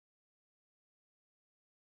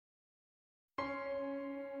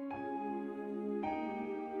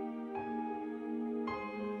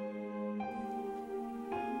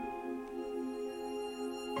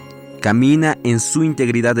Camina en su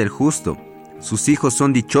integridad el justo. Sus hijos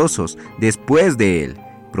son dichosos después de él.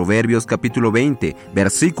 Proverbios capítulo 20,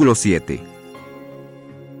 versículo 7.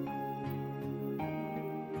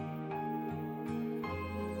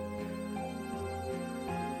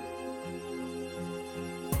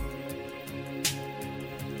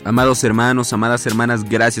 Amados hermanos, amadas hermanas,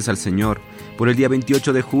 gracias al Señor por el día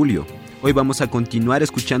 28 de julio. Hoy vamos a continuar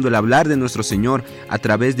escuchando el hablar de nuestro Señor a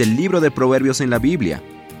través del libro de Proverbios en la Biblia.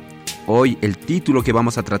 Hoy el título que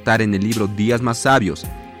vamos a tratar en el libro Días más sabios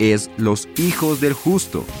es Los Hijos del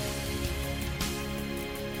Justo.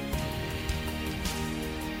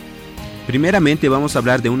 Primeramente vamos a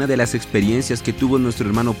hablar de una de las experiencias que tuvo nuestro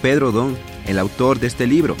hermano Pedro Don, el autor de este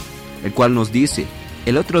libro, el cual nos dice: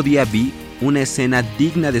 el otro día vi una escena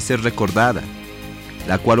digna de ser recordada,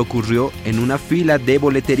 la cual ocurrió en una fila de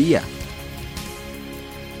boletería.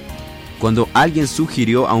 Cuando alguien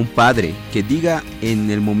sugirió a un padre que diga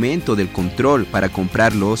en el momento del control para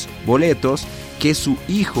comprar los boletos que su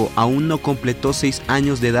hijo aún no completó 6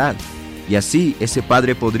 años de edad, y así ese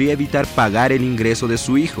padre podría evitar pagar el ingreso de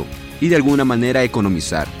su hijo y de alguna manera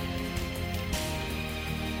economizar.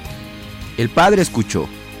 El padre escuchó,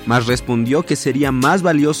 mas respondió que sería más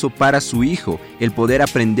valioso para su hijo el poder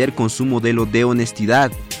aprender con su modelo de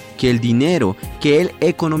honestidad que el dinero que él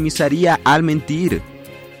economizaría al mentir.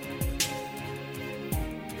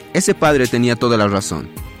 Ese padre tenía toda la razón,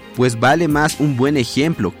 pues vale más un buen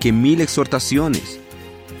ejemplo que 1000 exhortaciones.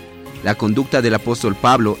 La conducta del apóstol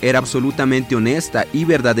Pablo era absolutamente honesta y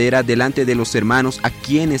verdadera delante de los hermanos a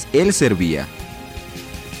quienes él servía,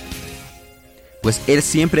 pues él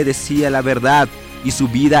siempre decía la verdad y su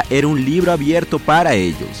vida era un libro abierto para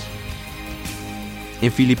ellos.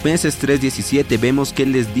 En Filipenses 3:17 vemos que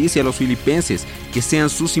él les dice a los filipenses que sean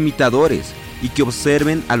sus imitadores y que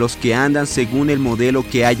observen a los que andan según el modelo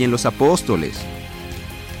que hay en los apóstoles.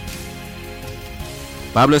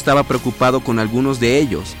 Pablo estaba preocupado con algunos de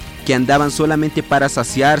ellos, que andaban solamente para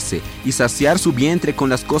saciarse y saciar su vientre con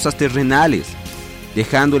las cosas terrenales,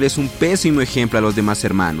 dejándoles un pésimo ejemplo a los demás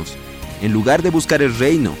hermanos, en lugar de buscar el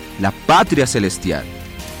reino, la patria celestial.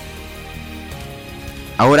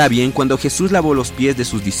 Ahora bien, cuando Jesús lavó los pies de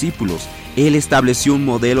sus discípulos, Él estableció un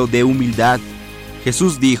modelo de humildad.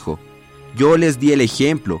 Jesús dijo: yo les di el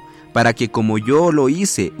ejemplo para que como yo lo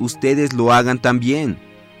hice, ustedes lo hagan también.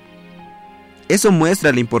 Eso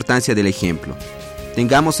muestra la importancia del ejemplo.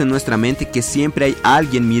 Tengamos en nuestra mente que siempre hay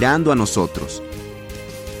alguien mirando a nosotros,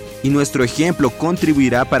 y nuestro ejemplo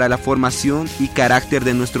contribuirá para la formación y carácter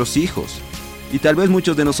de nuestros hijos. Y tal vez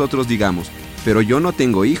muchos de nosotros digamos: pero yo no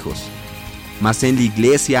tengo hijos. Mas en la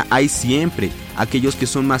iglesia hay siempre aquellos que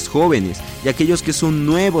son más jóvenes y aquellos que son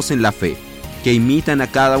nuevos en la fe, que imitan a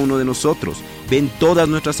cada uno de nosotros, ven todas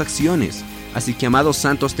nuestras acciones. Así que, amados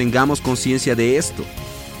santos, tengamos conciencia de esto.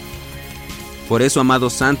 Por eso,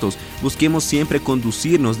 amados santos, busquemos siempre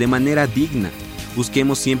conducirnos de manera digna.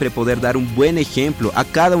 Busquemos siempre poder dar un buen ejemplo a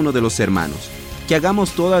cada uno de los hermanos. Que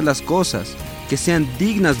hagamos todas las cosas que sean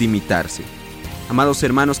dignas de imitarse. Amados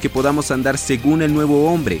hermanos, que podamos andar según el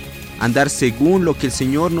nuevo hombre, andar según lo que el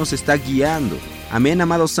Señor nos está guiando. Amén,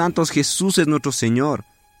 amados santos, Jesús es nuestro Señor.